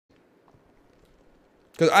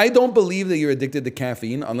Because I don't believe that you're addicted to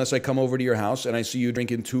caffeine unless I come over to your house and I see you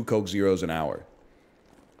drinking 2 Coke Zeros an hour.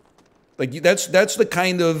 Like, that's the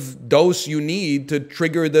kind of dose you need to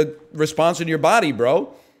trigger the response in your body,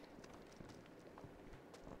 bro.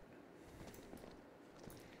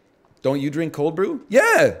 Don't you drink cold brew?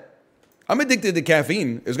 Yeah. I'm addicted to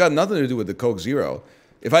caffeine. It's got nothing to do with the Coke Zero.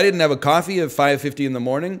 If I didn't have a coffee at 5:50 in the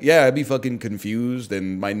morning, yeah, I'd be fucking confused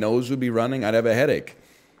and my nose would be running. I'd have a headache.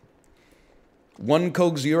 1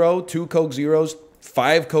 Coke Zero, 2 Coke Zeros,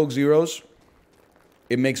 5 Coke Zeros,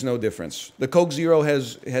 it makes no difference. The Coke Zero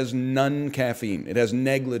has none caffeine. It has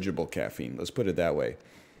negligible caffeine. Let's put it that way.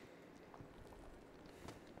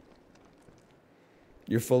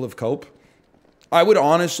 You're full of cope? I would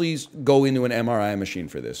honestly go into an MRI machine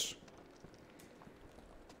for this.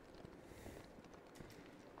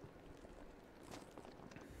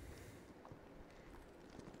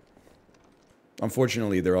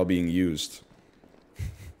 Unfortunately, they're all being used.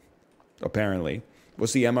 Apparently.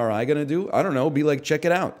 What's the MRI going to do? I don't know. Be like, check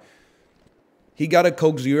it out. He got a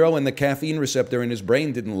Coke Zero and the caffeine receptor in his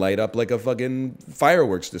brain didn't light up like a fucking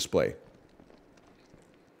fireworks display.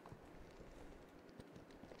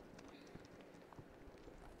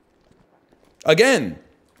 Again,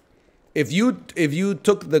 if you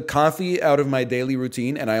took the coffee out of my daily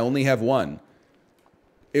routine and I only have 1,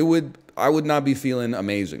 I would not be feeling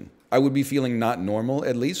amazing. I would be feeling not normal,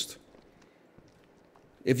 at least.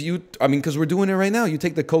 I mean, because we're doing it right now. You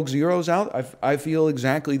take the Coke Zeros out, I feel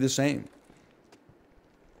exactly the same.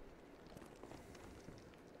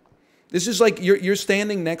 This is like, you're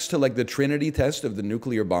standing next to like the Trinity test of the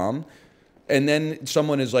nuclear bomb, and then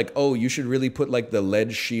someone is like, oh, you should really put like the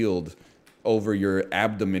lead shield over your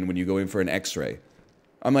abdomen when you go in for an x-ray.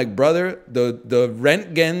 I'm like, brother, the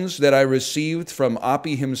Röntgens that I received from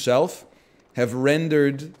Oppie himself have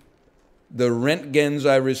rendered the Röntgens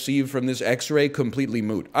I received from this x-ray completely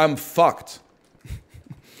moot. I'm fucked.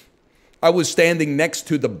 I was standing next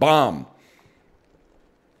to the bomb.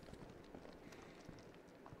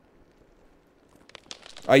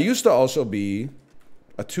 I used to also be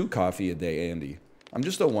a 2 coffee a day, Andy. I'm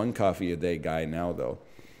just a 1 coffee a day guy now, though.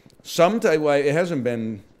 Sometimes, well, it hasn't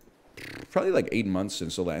been probably like 8 months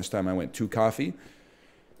since the last time I went 2 coffee.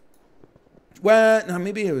 Well, no,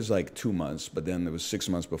 maybe it was like 2 months, but then it was 6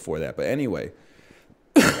 months before that. But anyway,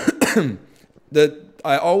 I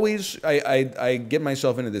get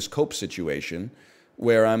myself into this cope situation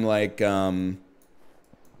where I'm like, oh,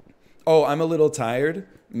 I'm a little tired.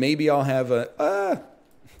 Maybe I'll have an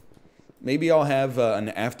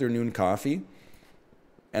afternoon coffee,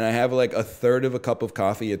 and I have like 1/3 of a cup of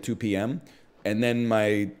coffee at 2 p.m. And then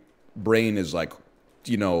my brain is like,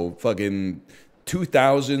 you know, fucking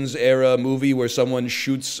 2000s era movie where someone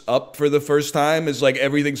shoots up for the first time. Is like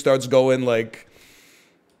everything starts going like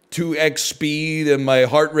 2x speed, and my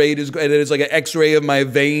heart rate is, and it's like an x-ray of my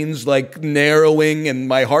veins like narrowing, and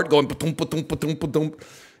my heart going pa-tum, pa-tum, pa-tum, pa-tum,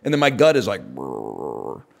 and then my gut is like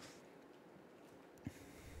brrr.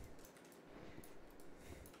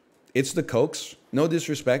 It's the Cokes. No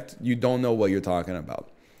disrespect, you don't know what you're talking about.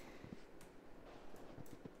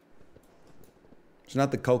 It's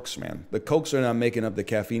not the Cokes, man. The Cokes are not making up the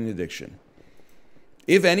caffeine addiction.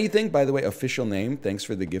 If anything, by the way, official name, thanks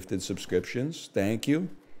for the gifted subscriptions. Thank you.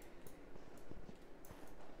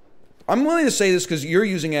 I'm willing to say this because you're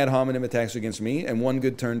using ad hominem attacks against me, and one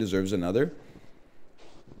good turn deserves another.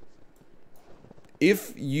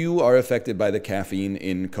 If you are affected by the caffeine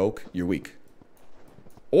in Coke, you're weak.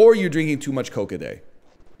 Or you're drinking too much Coke a day.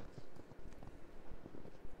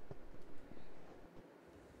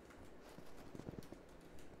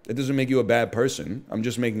 It doesn't make you a bad person. I'm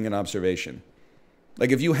just making an observation.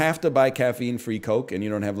 Like, if you have to buy caffeine-free Coke and you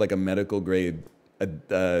don't have like a medical grade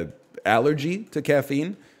allergy to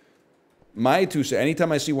caffeine, my 2 cents,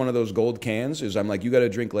 anytime I see one of those gold cans, is I'm like, you got to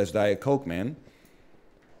drink less Diet Coke, man.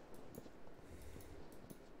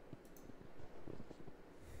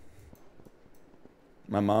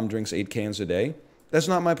 My mom drinks 8 cans a day. That's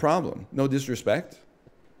not my problem. No disrespect.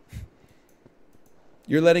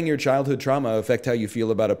 You're letting your childhood trauma affect how you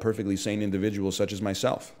feel about a perfectly sane individual such as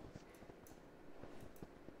myself.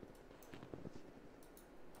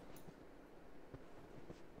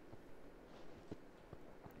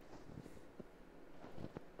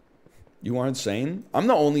 You aren't sane? I'm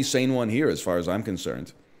the only sane one here as far as I'm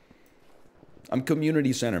concerned. I'm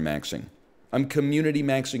community center maxing. I'm community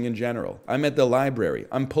maxing in general. I'm at the library.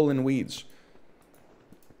 I'm pulling weeds.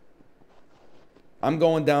 I'm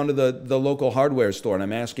going down to the local hardware store and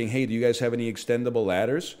I'm asking, hey, do you guys have any extendable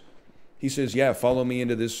ladders? He says, yeah, follow me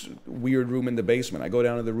into this weird room in the basement. I go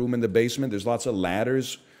down to the room in the basement. There's lots of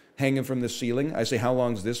ladders hanging from the ceiling. I say, how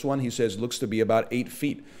long's this one? He says, looks to be about 8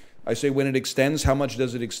 feet. I say, when it extends, how much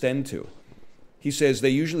does it extend to? He says, they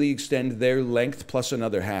usually extend their length plus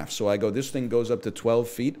another half. So I go, this thing goes up to 12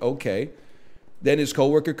 feet. Okay. Then his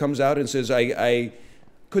coworker comes out and says, I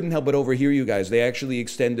couldn't help but overhear you guys. They actually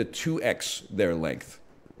extend to 2x their length.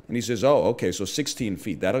 And he says, oh, okay, so 16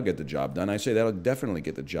 feet. That'll get the job done. I say, that'll definitely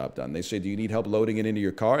get the job done. They say, do you need help loading it into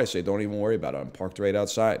your car? I say, don't even worry about it. I'm parked right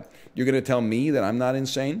outside. You're going to tell me that I'm not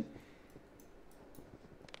insane?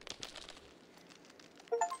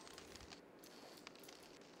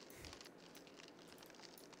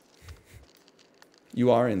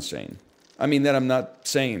 You are insane. I mean that I'm not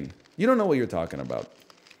sane. You don't know what you're talking about.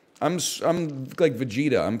 I'm like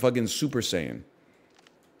Vegeta. I'm fucking Super Saiyan.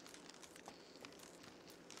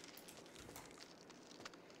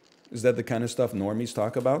 Is that the kind of stuff normies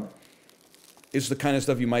talk about? It's the kind of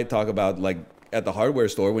stuff you might talk about like at the hardware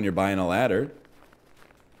store when you're buying a ladder.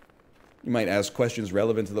 You might ask questions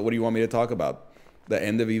relevant to the, what do you want me to talk about? The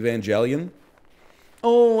end of Evangelion?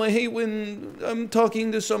 Oh, I hate when I'm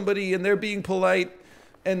talking to somebody and they're being polite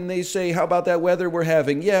and they say, how about that weather we're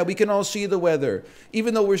having? Yeah, we can all see the weather.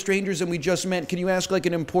 Even though we're strangers and we just met, can you ask like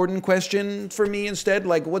an important question for me instead?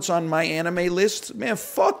 Like what's on my anime list? Man,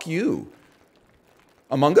 fuck you.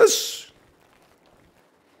 Among Us?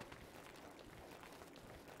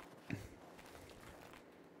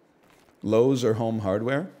 Lowe's or Home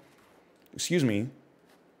Hardware? Excuse me.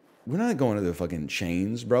 We're not going to the fucking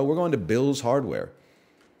chains, bro. We're going to Bill's Hardware.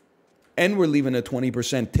 And we're leaving a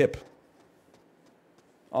 20% tip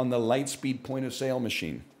on the Lightspeed point of sale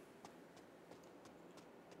machine.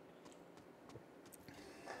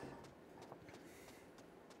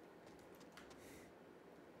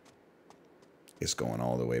 It's going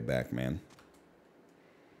all the way back, man.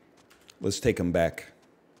 Let's take him back.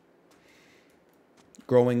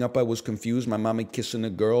 Growing up, I was confused. My mommy kissing a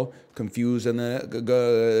girl. Confused in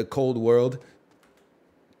a cold world.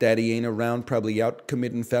 Daddy ain't around, probably out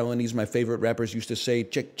committing felonies. My favorite rappers used to say,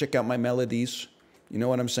 check out my melodies. You know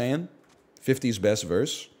what I'm saying? 50's best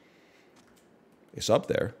verse. It's up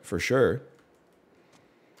there, for sure.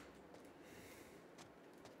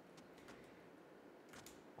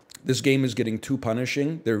 This game is getting too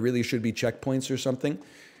punishing. There really should be checkpoints or something.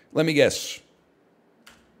 Let me guess.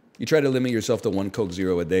 You try to limit yourself to 1 Coke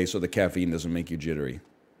Zero a day so the caffeine doesn't make you jittery.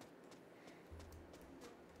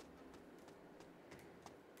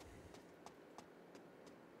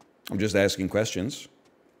 I'm just asking questions.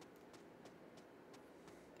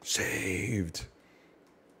 Saved.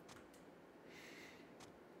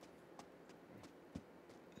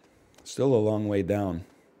 Still a long way down.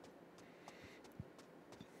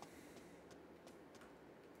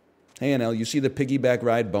 Hey, NL, you see the piggyback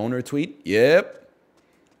ride boner tweet? Yep.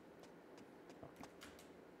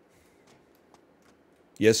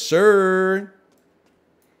 Yes, sir.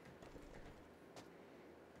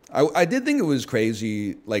 I did think it was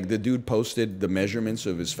crazy, like the dude posted the measurements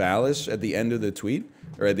of his phallus at the end of the tweet,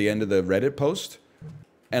 or at the end of the Reddit post,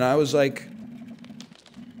 and I was like,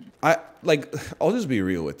 I'll just be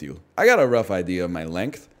real with you. I got a rough idea of my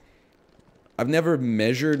length. I've never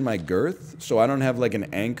measured my girth, so I don't have like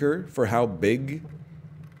an anchor for how big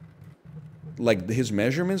like his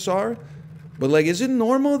measurements are. But like, is it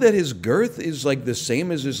normal that his girth is like the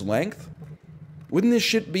same as his length? Wouldn't this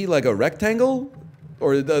shit be like a rectangle?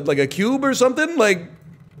 Or like a cube or something? Like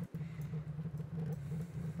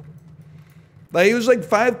he was like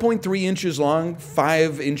 5.3 inches long,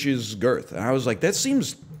 5 inches girth. And I was like, that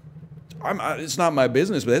seems, it's not my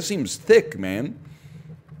business, but that seems thick, man.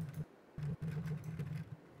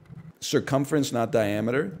 Circumference, not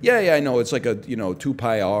diameter. Yeah, I know. It's like a, 2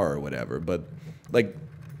 pi r or whatever. But like,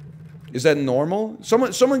 is that normal?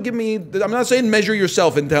 Someone give me, I'm not saying measure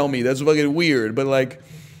yourself and tell me. That's fucking weird. But like,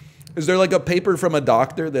 is there like a paper from a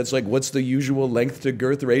doctor that's like, what's the usual length to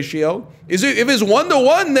girth ratio? Is it, if it's 1 to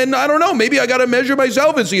 1, then I don't know. Maybe I got to measure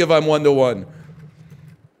myself and see if I'm 1 to 1.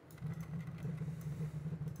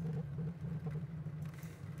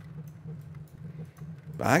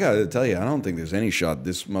 But I got to tell you, I don't think there's any shot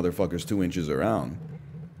this motherfucker's 2 inches around.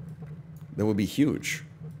 That would be huge.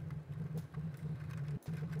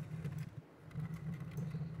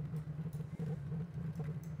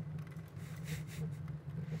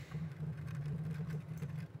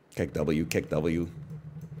 Kick W, kick W.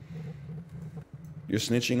 You're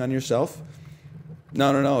snitching on yourself?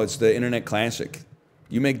 No. It's the internet classic.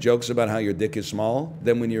 You make jokes about how your dick is small,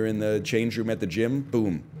 then when you're in the change room at the gym,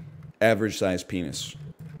 boom, average size penis.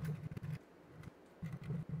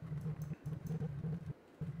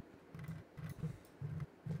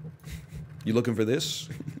 You looking for this?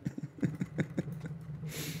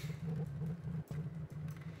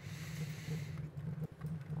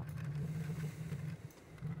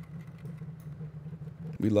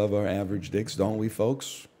 We love our average dicks, don't we,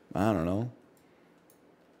 folks? I don't know.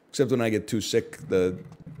 Except when I get too sick, the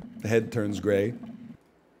head turns gray.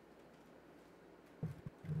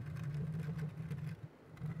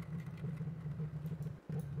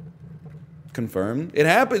 Confirmed. It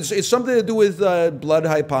happens. It's something to do with blood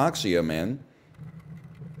hypoxia, man.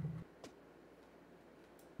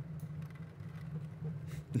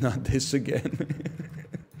 Not this again.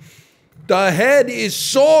 The head is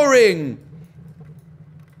soaring.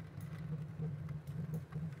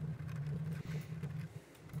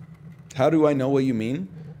 How do I know what you mean?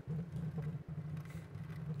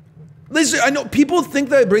 Listen, I know people think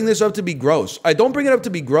that I bring this up to be gross. I don't bring it up to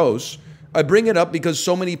be gross. I bring it up because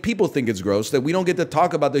so many people think it's gross that we don't get to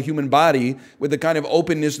talk about the human body with the kind of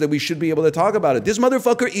openness that we should be able to talk about it. This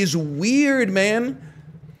motherfucker is weird, man.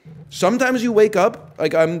 Sometimes you wake up,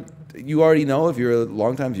 like you already know if you're a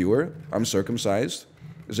longtime viewer, I'm circumcised.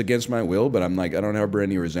 It's against my will, but I'm like, I don't harbor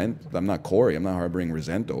any resent. I'm not Corey. I'm not harboring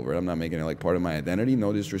resent over it. I'm not making it like part of my identity.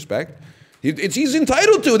 No disrespect. He's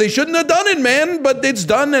entitled to. They shouldn't have done it, man. But it's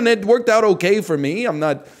done, and it worked out okay for me. I'm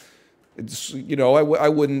not. It's, you know, I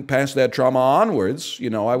wouldn't pass that trauma onwards. You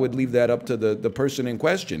know, I would leave that up to the person in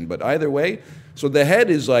question. But either way, so the head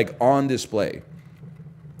is like on display.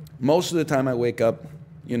 Most of the time I wake up,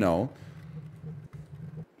 you know,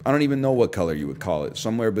 I don't even know what color you would call it.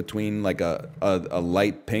 Somewhere between like a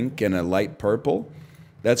light pink and a light purple.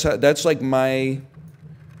 That's like my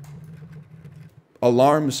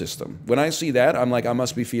alarm system. When I see that, I'm like, I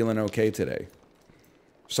must be feeling okay today.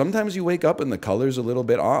 Sometimes you wake up and the color's a little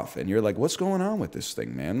bit off, and you're like, what's going on with this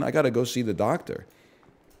thing, man? I gotta go see the doctor.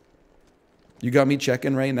 You got me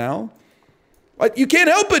checking right now? What? You can't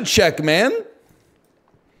help but check, man.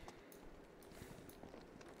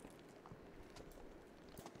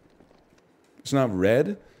 It's not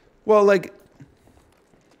red? Well, like,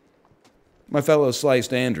 my fellow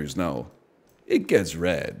Sliced Andrews, no. It gets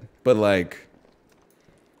red, but like,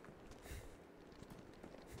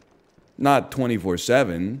 not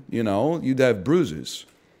 24/7, you know? You'd have bruises.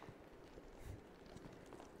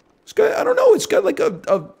 It's got, I don't know, it's got like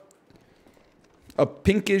a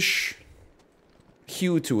pinkish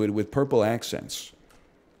hue to it with purple accents.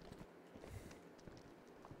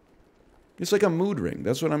 It's like a mood ring,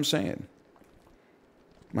 that's what I'm saying.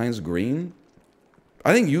 Mine's green.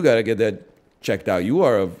 I think you gotta get that checked out.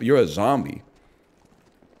 You're a zombie.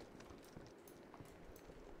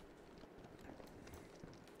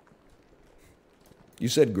 You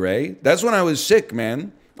said gray? That's when I was sick,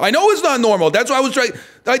 man. I know it's not normal. That's why I was trying.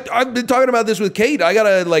 I've been talking about this with Kate. I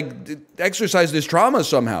gotta like exercise this trauma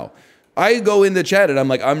somehow. I go in the chat and I'm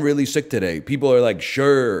like, I'm really sick today. People are like,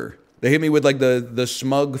 sure. They hit me with like the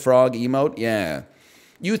smug frog emote. Yeah.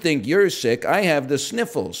 You think you're sick. I have the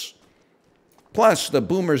sniffles. Plus, the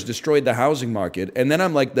boomers destroyed the housing market. And then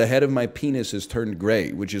I'm like, the head of my penis has turned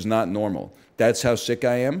gray, which is not normal. That's how sick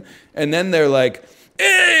I am. And then they're like,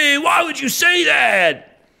 hey, why would you say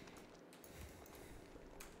that?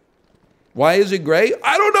 Why is it gray?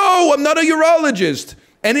 I don't know. I'm not a urologist.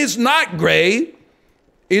 And it's not gray.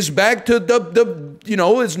 It's back to the you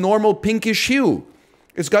know, its normal pinkish hue.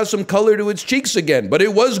 It's got some color to its cheeks again. But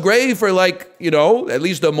it was gray for like, you know, at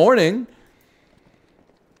least a morning.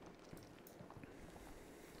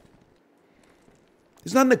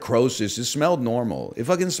 It's not necrosis. It smelled normal. It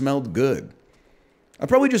fucking smelled good. I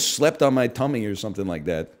probably just slept on my tummy or something like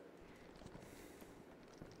that.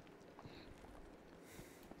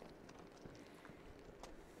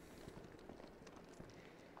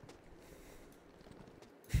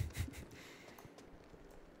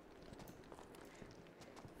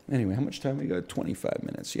 Anyway, how much time we got? 25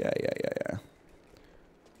 minutes. Yeah.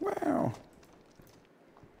 Wow.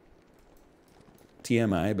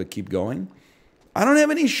 TMI, but keep going. I don't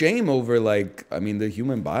have any shame over, like, I mean, the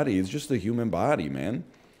human body. It's just the human body, man.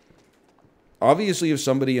 Obviously, if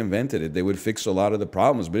somebody invented it, they would fix a lot of the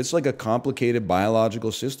problems, but it's like a complicated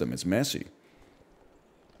biological system. It's messy.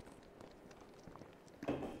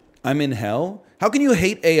 I'm in hell? How can you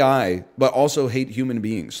hate AI, but also hate human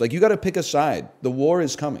beings? Like, you gotta pick a side. The war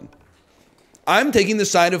is coming. I'm taking the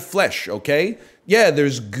side of flesh, okay? Yeah,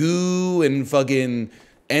 there's goo and fucking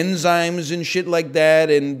enzymes and shit like that,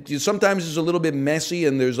 and sometimes it's a little bit messy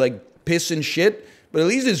and there's like piss and shit, but at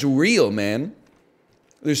least it's real, man.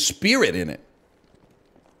 There's spirit in it.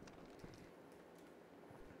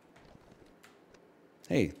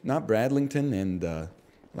 Hey, not Bradlington and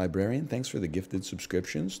Librarian, thanks for the gifted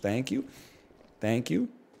subscriptions. Thank you. Thank you.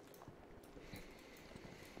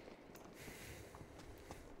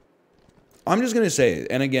 I'm just going to say it,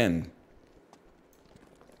 and again,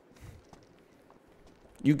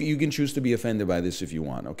 you can choose to be offended by this if you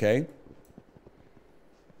want, okay?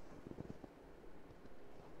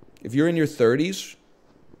 If you're in your 30s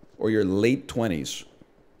or your late 20s,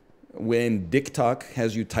 when TikTok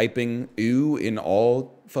has you typing ew in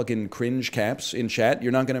all fucking cringe caps in chat,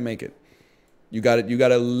 you're not going to make it. You got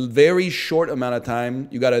a very short amount of time.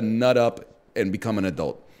 You got to nut up and become an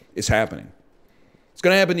adult. It's happening. It's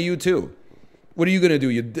going to happen to you too. What are you going to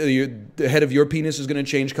do? The head of your penis is going to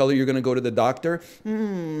change color. You're going to go to the doctor.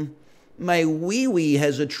 My wee-wee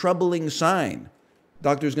has a troubling sign.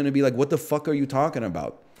 Doctor's going to be like, what the fuck are you talking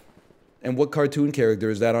about? And what cartoon character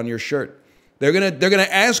is that on your shirt? They're gonna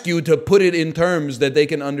ask you to put it in terms that they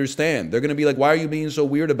can understand. They're gonna be like, why are you being so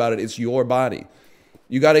weird about it? It's your body.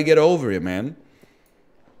 You gotta get over it, man.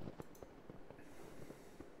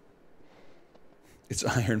 It's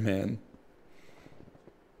Iron Man.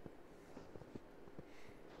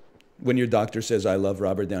 When your doctor says, I love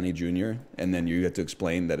Robert Downey Jr., and then you have to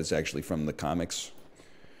explain that it's actually from the comics.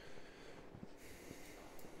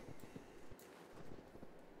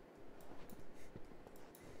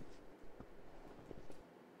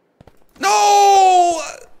 No!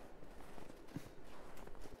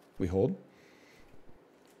 We hold?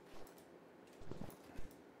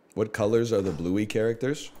 What colors are the bluey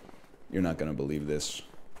characters? You're not going to believe this.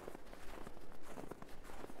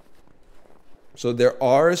 So there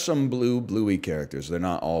are some bluey characters. They're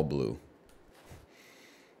not all blue.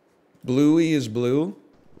 Bluey is blue.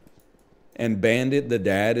 And Bandit, the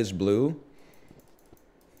dad, is blue.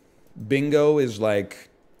 Bingo is like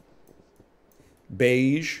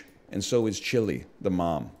beige. And so is Chili, the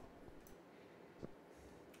mom.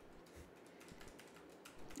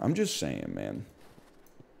 I'm just saying, man.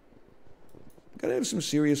 Gotta have some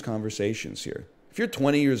serious conversations here. If you're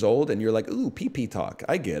 20 years old and you're like, ooh, pee-pee talk,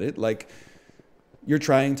 I get it. Like, you're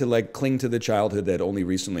trying to, like, cling to the childhood that only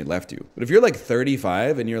recently left you. But if you're, like,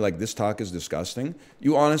 35 and you're like, this talk is disgusting,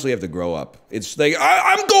 you honestly have to grow up. It's like,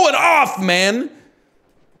 I'm going off, man!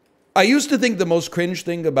 I used to think the most cringe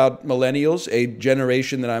thing about millennials, a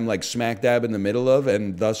generation that I'm like smack dab in the middle of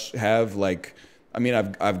and thus have like, I mean,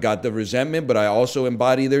 I've got the resentment, but I also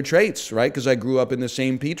embody their traits, right? Because I grew up in the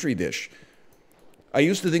same petri dish. I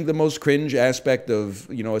used to think the most cringe aspect of,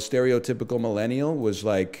 you know, a stereotypical millennial was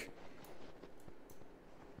like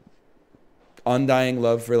undying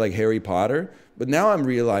love for like Harry Potter. But now I'm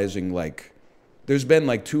realizing like there's been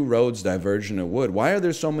like two roads diverging in wood. Why are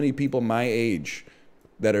there so many people my age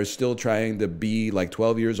that are still trying to be like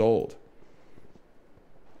 12 years old?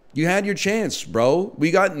 You had your chance, bro.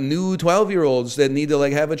 We got new 12-year-olds that need to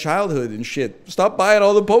like have a childhood and shit. Stop buying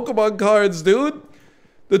all the Pokemon cards, dude.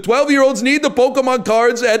 The 12-year-olds need the Pokemon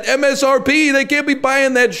cards at MSRP. They can't be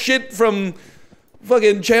buying that shit from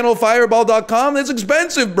fucking channelfireball.com. That's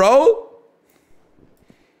expensive, bro.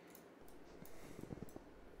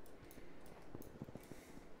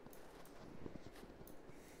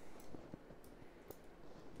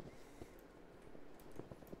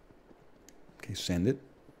 Okay, send it.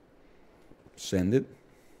 Send it.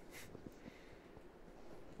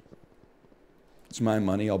 It's my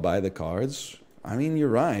money. I'll buy the cards. I mean, you're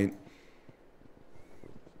right.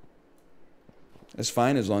 That's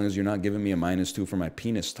fine as long as you're not giving me a -2 for my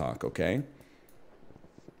penis talk, okay?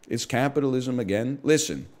 It's capitalism again.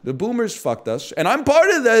 Listen, the boomers fucked us, and I'm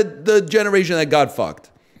part of the generation that got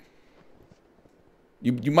fucked.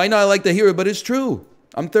 You might not like to hear it, but it's true.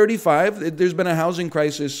 I'm 35. There's been a housing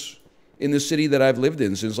crisis in the city that I've lived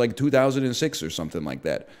in since like 2006 or something like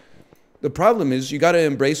that. The problem is you got to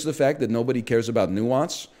embrace the fact that nobody cares about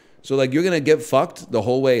nuance. So like you're going to get fucked the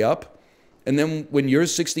whole way up. And then when you're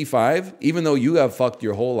 65, even though you have fucked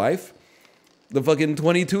your whole life, the fucking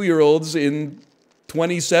 22-year-olds in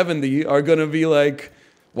 2070 are going to be like,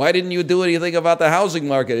 why didn't you do anything about the housing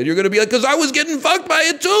market? And you're going to be like, because I was getting fucked by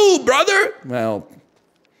it too, brother. Well,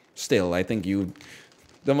 still, I think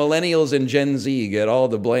the millennials and Gen Z get all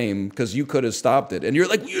the blame because you could have stopped it. And you're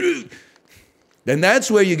like, then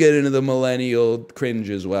that's where you get into the millennial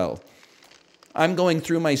cringe as well. I'm going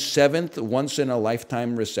through my 7th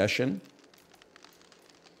once-in-a-lifetime recession.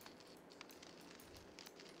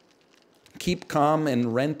 Keep calm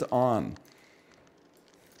and rent on.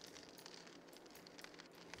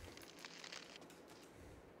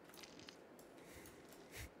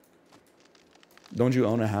 Don't you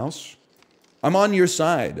own a house? I'm on your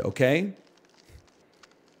side, okay?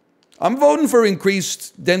 I'm voting for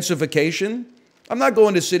increased densification. I'm not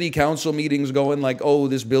going to city council meetings going like, oh,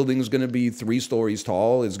 this building's going to be 3 stories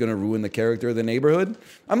tall. It's going to ruin the character of the neighborhood.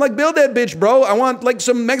 I'm like, build that bitch, bro. I want like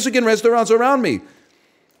some Mexican restaurants around me.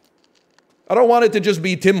 I don't want it to just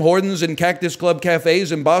be Tim Hortons and Cactus Club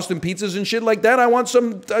cafes and Boston pizzas and shit like that. I want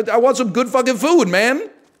some good fucking food, man.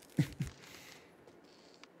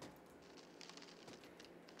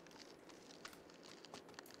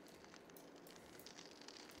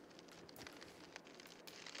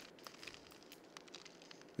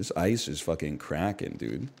 This ice is fucking cracking,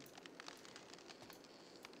 dude.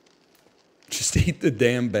 Just eat the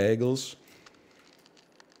damn bagels.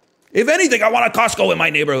 If anything, I want a Costco in my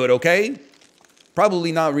neighborhood, okay?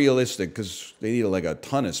 Probably not realistic because they need like a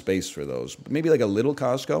ton of space for those. But maybe like a little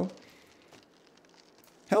Costco.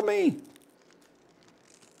 Help me.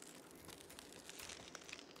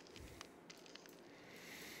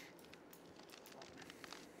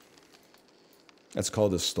 That's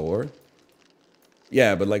called a store?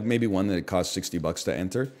 Yeah, but like maybe one that costs $60 to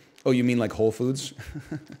enter. Oh, you mean like Whole Foods?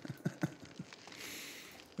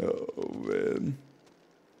 Oh, man.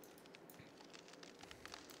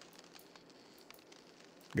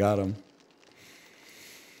 Got him.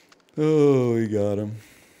 Oh, we got him.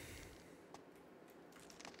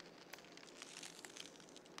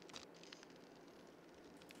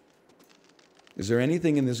 Is there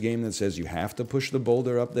anything in this game that says you have to push the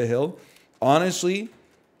boulder up the hill? Honestly,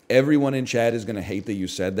 everyone in chat is going to hate that you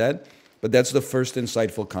said that, but that's the first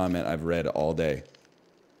insightful comment I've read all day.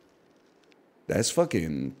 That's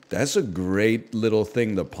a great little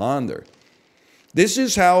thing to ponder. This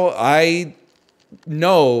is how I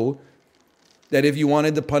know that if you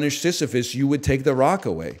wanted to punish Sisyphus, you would take the rock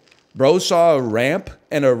away. Bro saw a ramp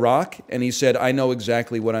and a rock, and he said, I know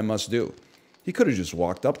exactly what I must do. He could have just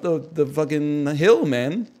walked up the fucking hill,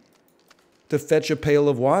 man, to fetch a pail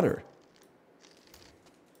of water.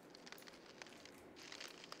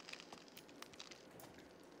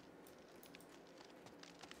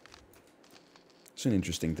 It's an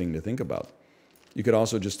interesting thing to think about. You could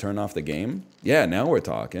also just turn off the game. Yeah, now we're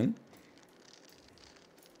talking.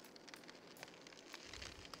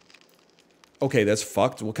 Okay, that's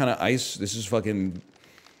fucked. What kind of ice? This is fucking...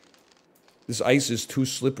 This ice is too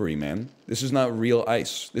slippery, man. This is not real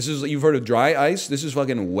ice. This is... You've heard of dry ice? This is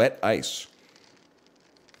fucking wet ice.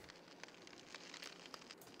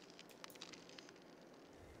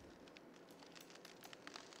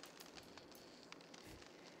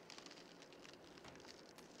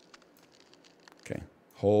 Okay.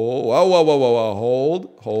 Hold. Whoa, whoa, whoa, whoa, whoa.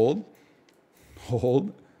 Hold. Hold.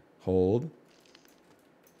 Hold. Hold.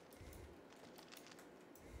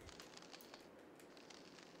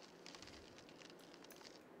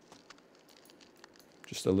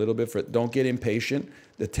 Just a little bit for... Don't get impatient.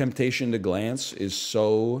 The temptation to glance is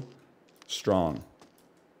so strong.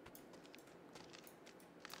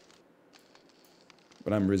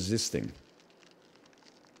 But I'm resisting.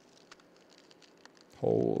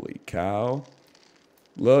 Holy cow.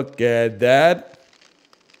 Look at that.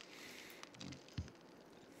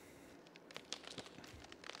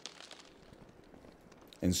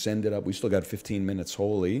 And send it up. We still got 15 minutes.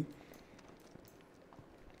 Holy.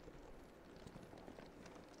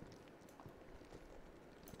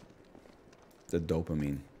 The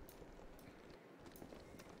dopamine.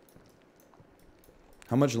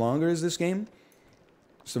 How much longer is this game?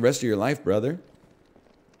 It's the rest of your life, brother.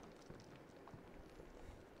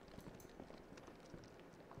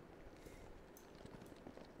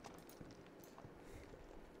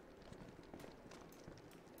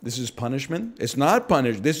 This is punishment? It's not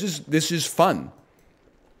punishment. This is fun.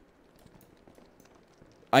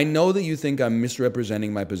 I know that you think I'm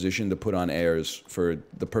misrepresenting my position to put on airs for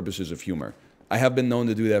the purposes of humor. I have been known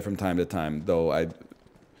to do that from time to time, though I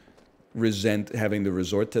resent having to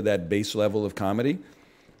resort to that base level of comedy.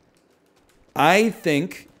 I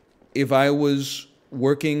think if I was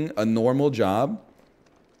working a normal job,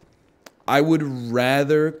 I would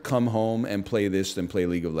rather come home and play this than play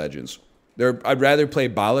League of Legends. I'd rather play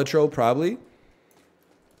Balatro, probably.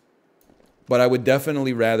 But I would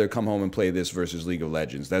definitely rather come home and play this versus League of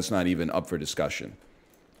Legends. That's not even up for discussion.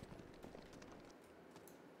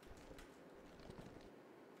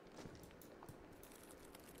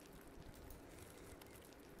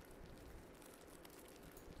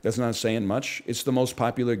 That's not saying much. It's the most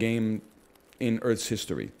popular game in Earth's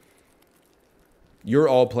history. You're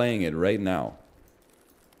all playing it right now.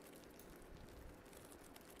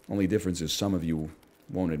 Only difference is some of you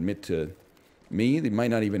won't admit to me. They might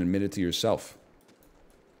not even admit it to yourself.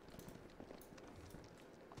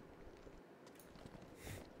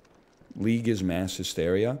 League is mass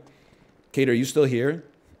hysteria. Kate, are you still here?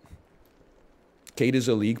 Kate is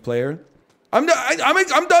a League player. I'm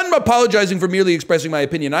done apologizing for merely expressing my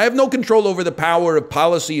opinion. I have no control over the power of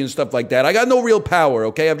policy and stuff like that. I got no real power,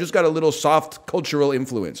 okay? I've just got a little soft cultural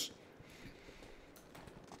influence.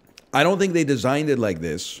 I don't think they designed it like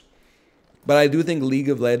this, but I do think League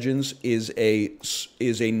of Legends is a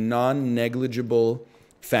non-negligible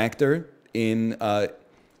factor in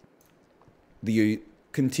the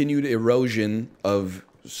continued erosion of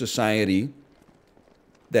society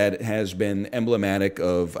that has been emblematic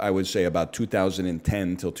of, I would say, about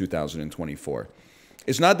 2010 till 2024.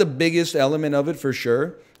 It's not the biggest element of it for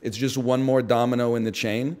sure. It's just one more domino in the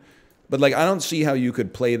chain. But like, I don't see how you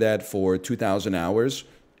could play that for 2,000 hours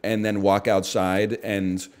and then walk outside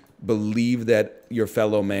and believe that your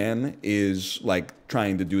fellow man is like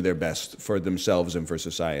trying to do their best for themselves and for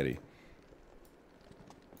society.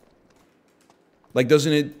 Like,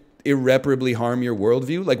 doesn't it irreparably harm your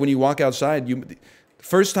worldview? Like when you walk outside,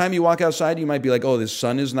 first time you walk outside, you might be like, oh, this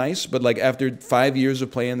sun is nice. But like after 5 years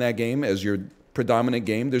of playing that game as your predominant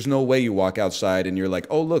game, there's no way you walk outside and you're like,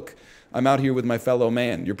 oh, look, I'm out here with my fellow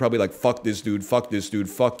man. You're probably like, fuck this dude,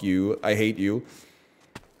 fuck you, I hate you.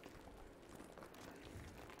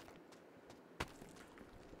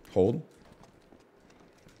 Hold.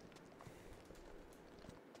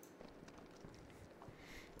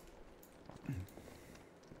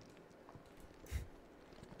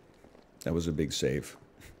 That was a big save.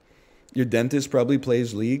 Your dentist probably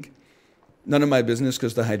plays League. None of my business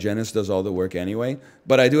because the hygienist does all the work anyway.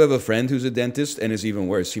 But I do have a friend who's a dentist, and it's even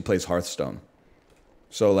worse. He plays Hearthstone.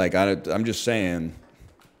 So like, I'm just saying,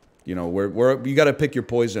 you know, you got to pick your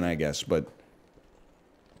poison, I guess. But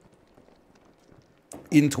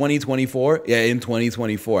in 2024, yeah, in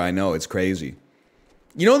 2024, I know it's crazy.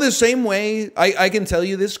 You know, the same way I can tell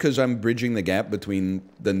you this because I'm bridging the gap between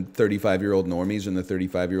the 35-year-old normies and the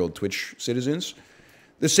 35-year-old Twitch citizens.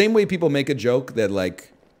 The same way people make a joke that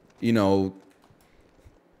like, you know,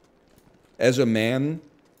 as a man,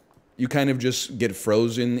 you kind of just get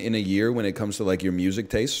frozen in a year when it comes to like your music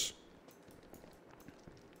tastes.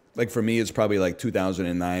 Like for me, it's probably like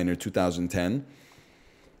 2009 or 2010.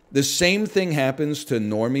 The same thing happens to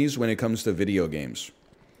normies when it comes to video games.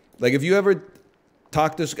 Like if you ever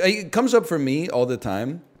talk to, it comes up for me all the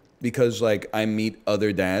time because like I meet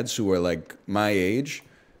other dads who are like my age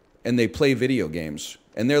and they play video games.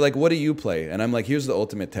 And they're like, what do you play? And I'm like, here's the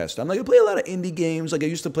ultimate test. I'm like, I play a lot of indie games. Like I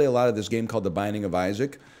used to play a lot of this game called The Binding of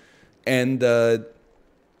Isaac. And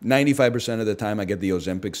 95% of the time I get the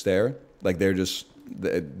Ozempic stare. Like they're just,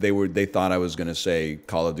 they thought I was going to say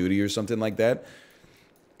Call of Duty or something like that.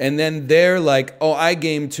 And then they're like, oh, I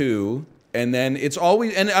game too. And then it's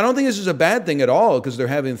always, and I don't think this is a bad thing at all because they're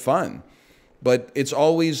having fun. But it's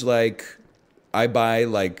always like, I buy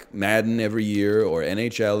like Madden every year or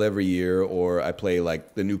NHL every year, or I play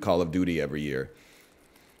like the new Call of Duty every year.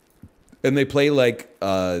 And they play like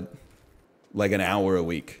an hour a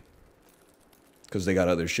week because they got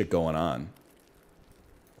other shit going on.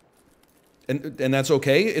 And that's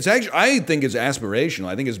okay. It's actually, I think it's aspirational.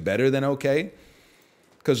 I think it's better than okay.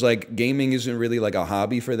 Because like gaming isn't really like a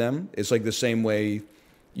hobby for them. It's like the same way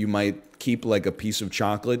you might keep like a piece of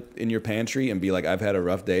chocolate in your pantry and be like, I've had a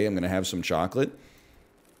rough day, I'm going to have some chocolate.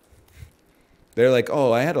 They're like,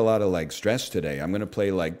 oh, I had a lot of like stress today. I'm going to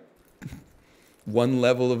play like one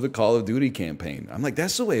level of the Call of Duty campaign. I'm like,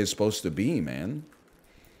 that's the way it's supposed to be, man.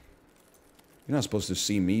 You're not supposed to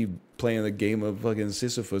see me playing the game of fucking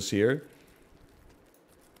Sisyphus here.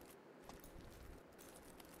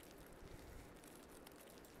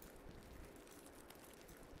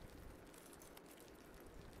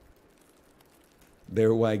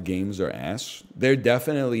 They're why games are ass. They're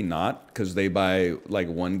definitely not, because they buy like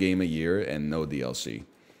one game a year and no DLC.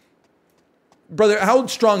 Brother, how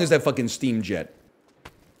strong is that fucking Steam jet?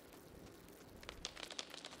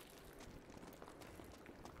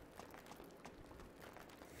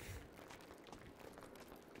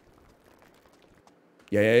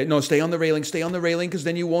 Yeah, no, stay on the railing, because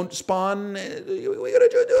then you won't spawn. We gotta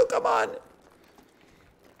do, come on.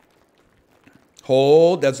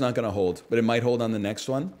 Hold, that's not gonna hold, but it might hold on the next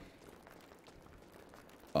one.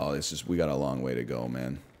 Oh, we got a long way to go,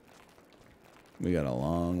 man. We got a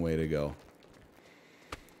long way to go.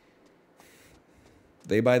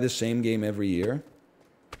 They buy the same game every year.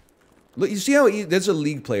 Look, you see how that's a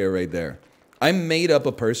League player right there. I made up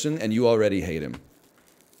a person and you already hate him.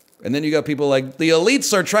 And then you got people like, the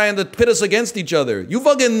elites are trying to pit us against each other. You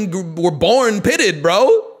fucking were born pitted,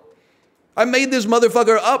 bro. I made this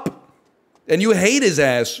motherfucker up. And you hate his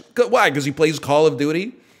ass. Why? Because he plays Call of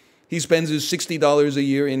Duty? He spends his $60 a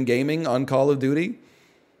year in gaming on Call of Duty?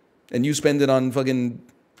 And you spend it on fucking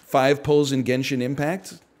 5 pulls in Genshin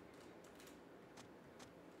Impact?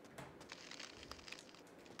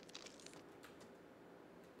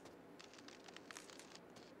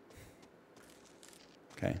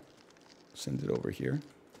 Okay. Send it over here.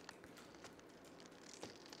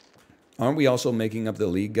 Aren't we also making up the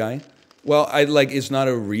League guy? Well, it's not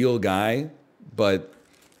a real guy, but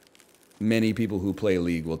many people who play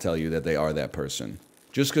League will tell you that they are that person.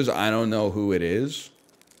 Just because I don't know who it is.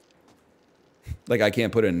 Like, I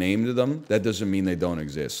can't put a name to them. That doesn't mean they don't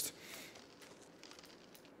exist.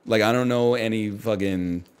 Like, I don't know any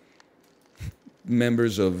fucking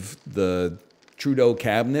members of the Trudeau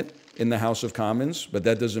cabinet in the House of Commons, but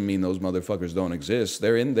that doesn't mean those motherfuckers don't exist.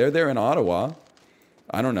 They're there in Ottawa.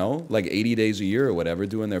 I don't know, like 80 days a year or whatever,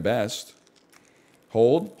 doing their best.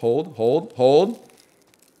 Hold, hold, hold, hold.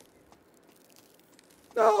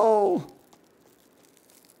 No.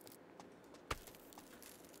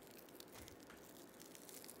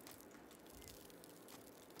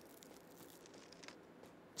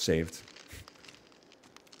 Saved.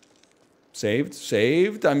 Saved,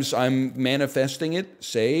 saved. I'm manifesting it.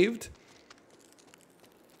 Saved.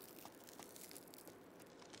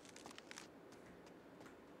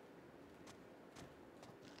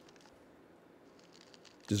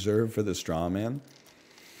 Deserve for the straw man.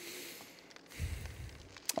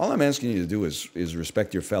 All I'm asking you to do is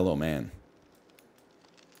respect your fellow man.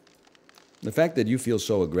 The fact that you feel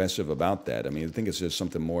so aggressive about that, I mean, I think it says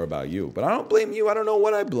something more about you. But I don't blame you. I don't know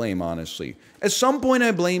what I blame, honestly. At some point,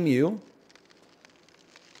 I blame you.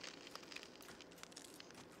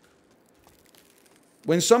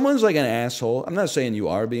 When someone's like an asshole, I'm not saying you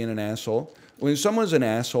are being an asshole. When someone's an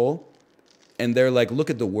asshole and they're like, look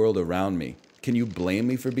at the world around me, can you blame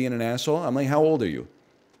me for being an asshole? I'm like, how old are you?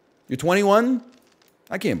 You're 21?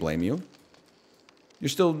 I can't blame you. You're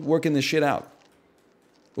still working this shit out.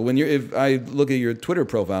 But when if I look at your Twitter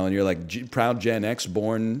profile and you're like, proud Gen X,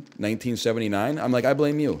 born 1979, I'm like, I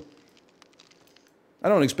blame you. I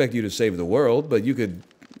don't expect you to save the world, but you could,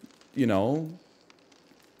 you know,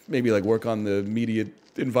 maybe like work on the immediate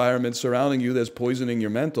environment surrounding you that's poisoning your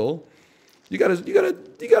mental. You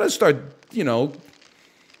gotta start, you know,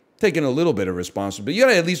 taking a little bit of responsibility. You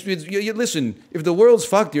gotta at least, listen, if the world's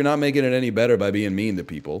fucked, you're not making it any better by being mean to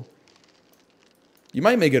people. You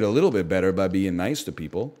might make it a little bit better by being nice to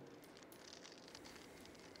people.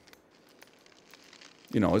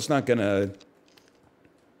 You know, it's not gonna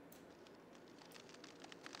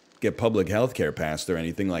get public health care passed or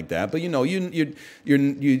anything like that. But you know, you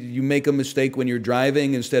make a mistake when you're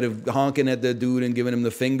driving. Instead of honking at the dude and giving him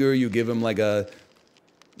the finger, you give him like a,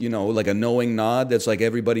 you know, like a knowing nod. That's like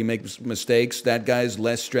everybody makes mistakes. That guy's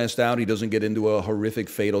less stressed out. He doesn't get into a horrific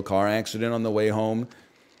fatal car accident on the way home.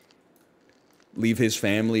 Leave his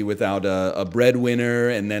family without a breadwinner,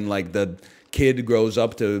 and then like the kid grows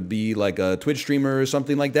up to be like a Twitch streamer or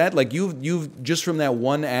something like that. Like you've just from that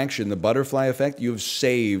one action, the butterfly effect, you've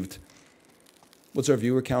saved. What's our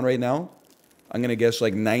viewer count right now? I'm gonna guess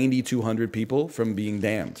like 9,200 people from being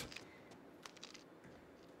damned.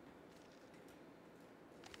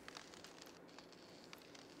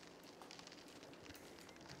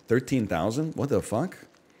 $13,000? What the fuck?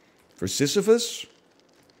 For Sisyphus?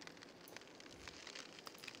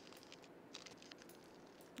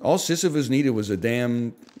 All Sisyphus needed was a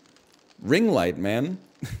damn ring light, man.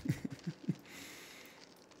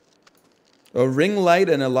 A ring light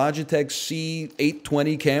and a Logitech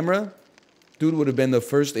C820 camera? Dude would have been the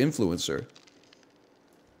first influencer.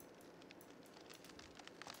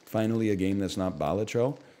 Finally, a game that's not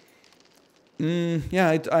Balatro.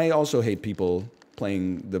 Yeah, I also hate people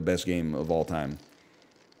playing the best game of all time.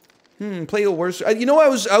 Play the worst. You know, I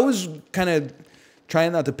was kind of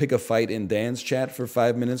trying not to pick a fight in Dan's chat for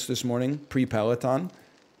 5 minutes this morning, pre-Peloton.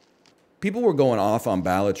 People were going off on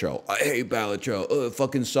Balatro. I hate Balatro. It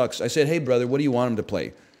fucking sucks. I said, hey, brother, what do you want him to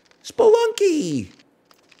play? Spelunky.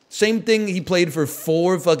 Same thing he played for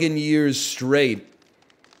 4 fucking years straight.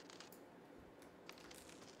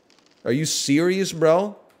 Are you serious,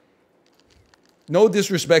 bro? No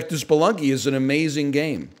disrespect to Spelunky. It's an amazing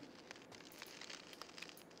game.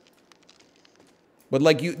 But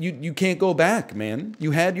like you can't go back, man.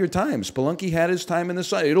 You had your time. Spelunky had his time in the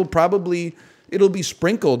sun. It'll be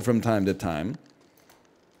sprinkled from time to time.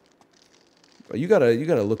 But you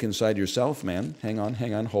gotta look inside yourself, man. Hang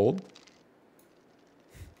on, hold.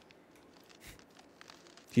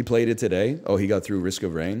 He played it today. Oh, he got through Risk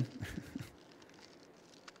of Rain.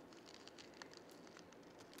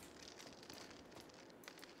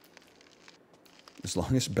 As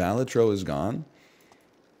long as Balatro is gone.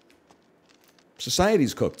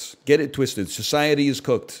 Society's cooked. Get it twisted. Society is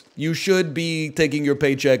cooked. You should be taking your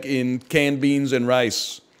paycheck in canned beans and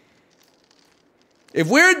rice. If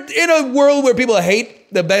we're in a world where people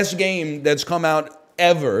hate the best game that's come out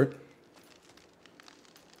ever,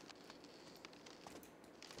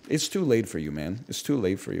 it's too late for you, man. It's too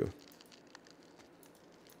late for you.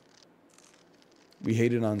 We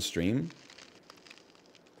hate it on stream.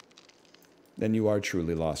 Then you are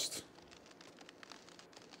truly lost.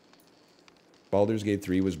 Baldur's Gate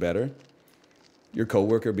 3 was better. Your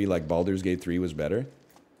coworker be like, Baldur's Gate 3 was better.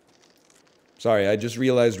 Sorry, I just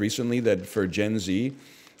realized recently that for Gen Z,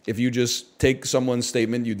 if you just take someone's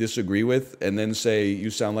statement you disagree with and then say,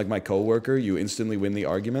 you sound like my coworker, you instantly win the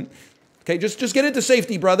argument. Okay, just get into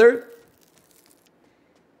safety, brother.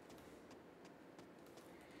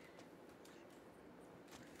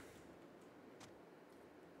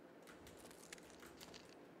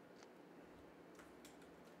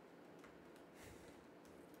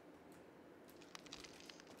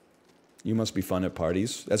 You must be fun at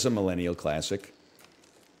parties. That's a millennial classic.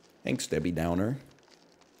 Thanks, Debbie Downer.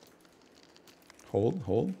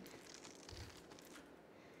 Hold.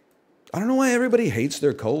 I don't know why everybody hates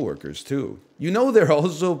their coworkers, too. You know they're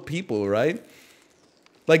also people, right?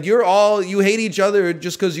 Like, you hate each other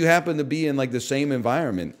just because you happen to be in, like, the same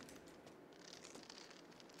environment.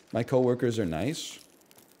 My coworkers are nice.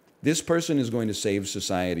 This person is going to save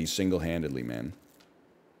society single-handedly, man.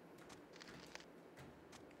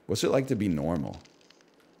 What's it like to be normal?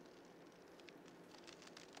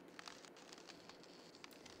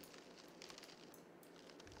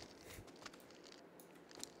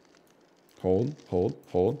 Hold.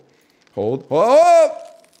 Oh!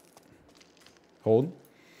 Hold.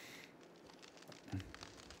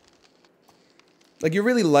 Like, you're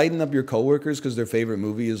really lighting up your coworkers because their favorite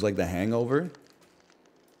movie is like The Hangover?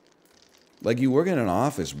 Like, you work in an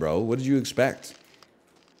office, bro. What did you expect?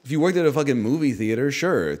 If you worked at a fucking movie theater,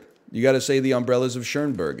 sure. You got to say the umbrellas of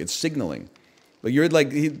Schoenberg. It's signaling. But you're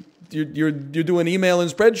like, you're doing email and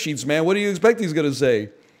spreadsheets, man. What do you expect he's going to say?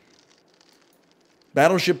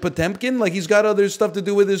 Battleship Potemkin? Like, he's got other stuff to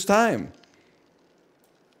do with his time.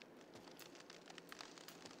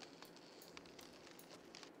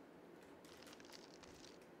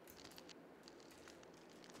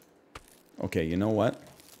 Okay, you know what?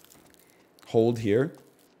 Hold here.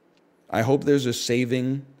 I hope there's a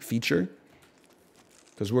saving feature.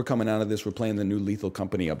 Because we're coming out of this, we're playing the new Lethal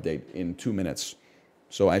Company update in 2 minutes.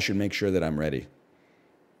 So I should make sure that I'm ready.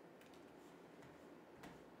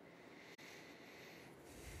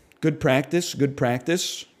 Good practice, good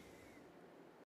practice.